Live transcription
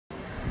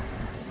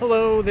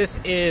Hello, this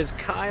is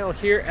Kyle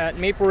here at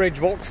Maple Ridge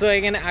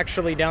Volkswagen,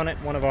 actually down at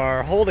one of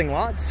our holding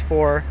lots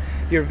for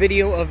your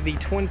video of the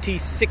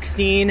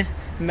 2016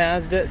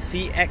 Mazda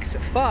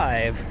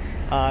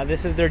CX-5.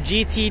 This is their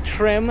GT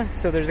trim,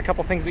 so there's a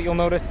couple things that you'll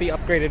notice: the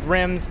upgraded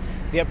rims,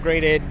 the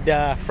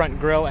upgraded front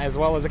grille, as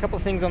well as a couple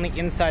things on the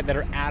inside that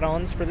are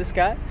add-ons for this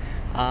guy.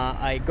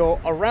 I go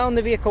around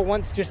the vehicle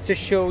once just to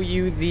show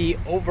you the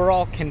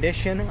overall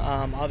condition.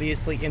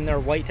 Obviously in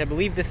their white, I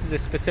believe this is a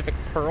specific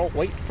pearl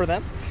white for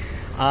them.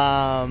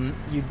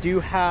 You do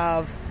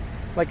have,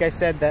 like I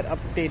said, that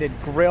updated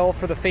grille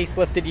for the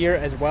facelifted year,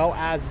 as well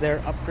as their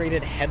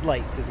upgraded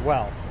headlights as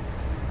well.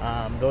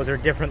 Those are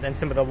different than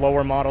some of the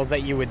lower models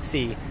that you would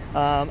see.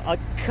 A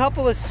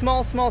couple of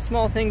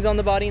small things on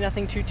the body,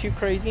 nothing too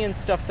crazy, and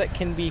stuff that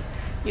can be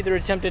either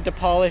attempted to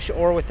polish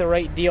or with the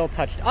right deal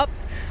touched up.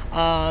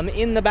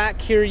 In the back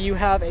here you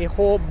have a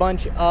whole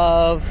bunch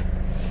of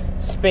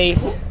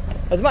space,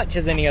 as much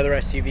as any other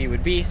SUV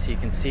would be, so you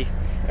can see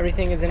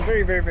everything is in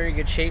very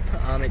good shape.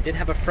 It did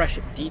have a fresh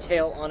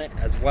detail on it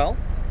as well.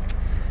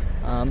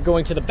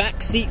 Going to the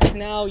back seats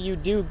now, you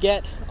do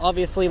get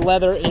obviously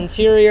leather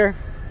interior.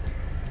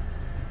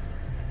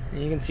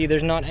 You can see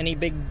there's not any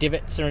big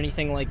divots or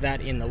anything like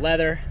that in the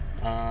leather,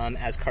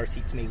 as car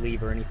seats may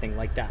leave or anything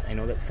like that. I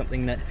know that's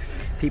something that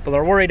people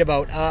are worried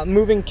about.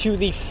 Moving to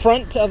the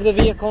front of the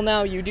vehicle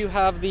now, you do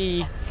have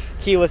the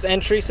keyless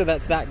entry, so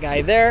that's that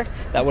guy there.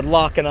 That would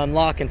lock and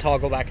unlock and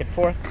toggle back and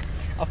forth.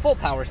 A full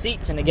power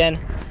seat, and again,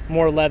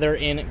 more leather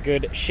in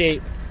good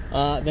shape.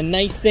 The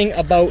nice thing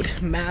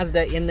about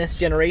Mazda in this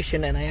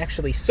generation, and I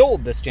actually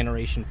sold this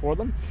generation for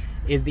them,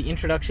 is the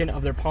introduction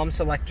of their palm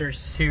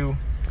selectors to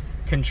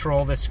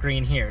control the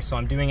screen here. So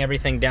I'm doing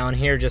everything down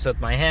here just with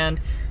my hand.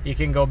 You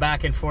can go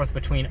back and forth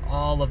between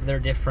all of their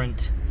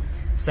different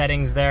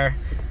settings there,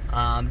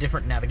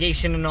 different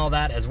navigation and all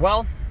that as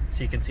well.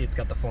 So you can see it's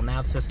got the full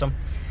nav system.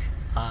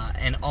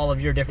 And all of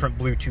your different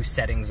Bluetooth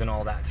settings and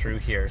all that through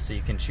here, so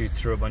you can choose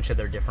through a bunch of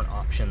their different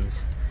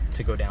options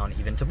to go down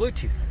even to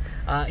Bluetooth.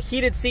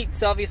 Heated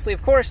seats, obviously,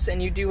 of course,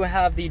 and you do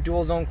have the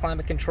dual zone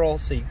climate control,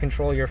 so you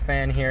control your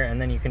fan here, and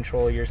then you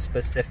control your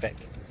specific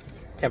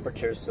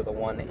temperatures. So the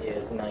one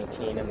is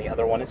 19 and the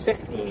other one is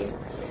 15.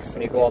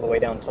 When you go all the way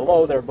down to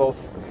low, they're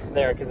both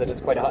there because it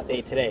is quite a hot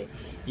day today.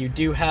 You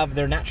do have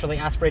their naturally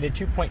aspirated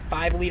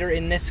 2.5 liter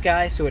in this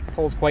guy, so it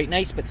pulls quite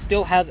nice, but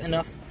still has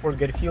enough for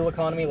good fuel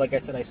economy. Like I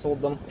said, I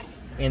sold them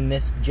in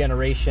this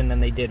generation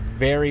and they did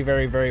very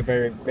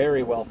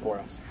well for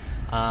us.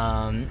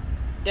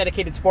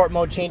 Dedicated sport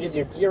mode changes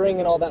your gearing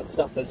and all that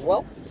stuff as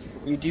well.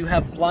 You do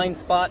have blind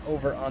spot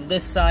over on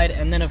this side,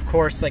 and then of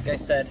course, like I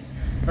said,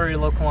 very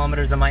low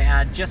kilometers, I might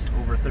add, just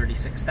over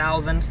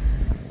 36,000.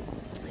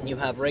 And you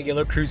have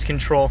regular cruise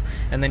control,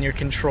 and then your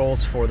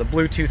controls for the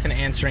Bluetooth and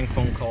answering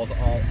phone calls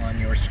all on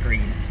your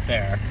screen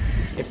there.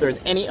 If there's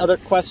any other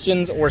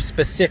questions or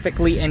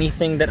specifically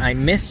anything that I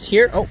missed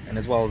here, oh, and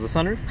as well as the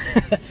sunroof,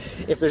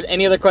 if there's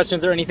any other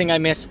questions or anything I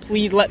missed,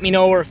 please let me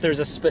know, or if there's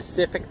a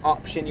specific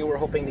option you were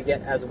hoping to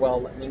get as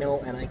well, let me know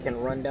and I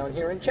can run down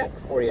here and check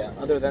for you.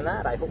 Other than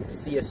that, I hope to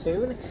see you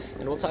soon,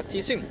 and we'll talk to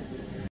you soon.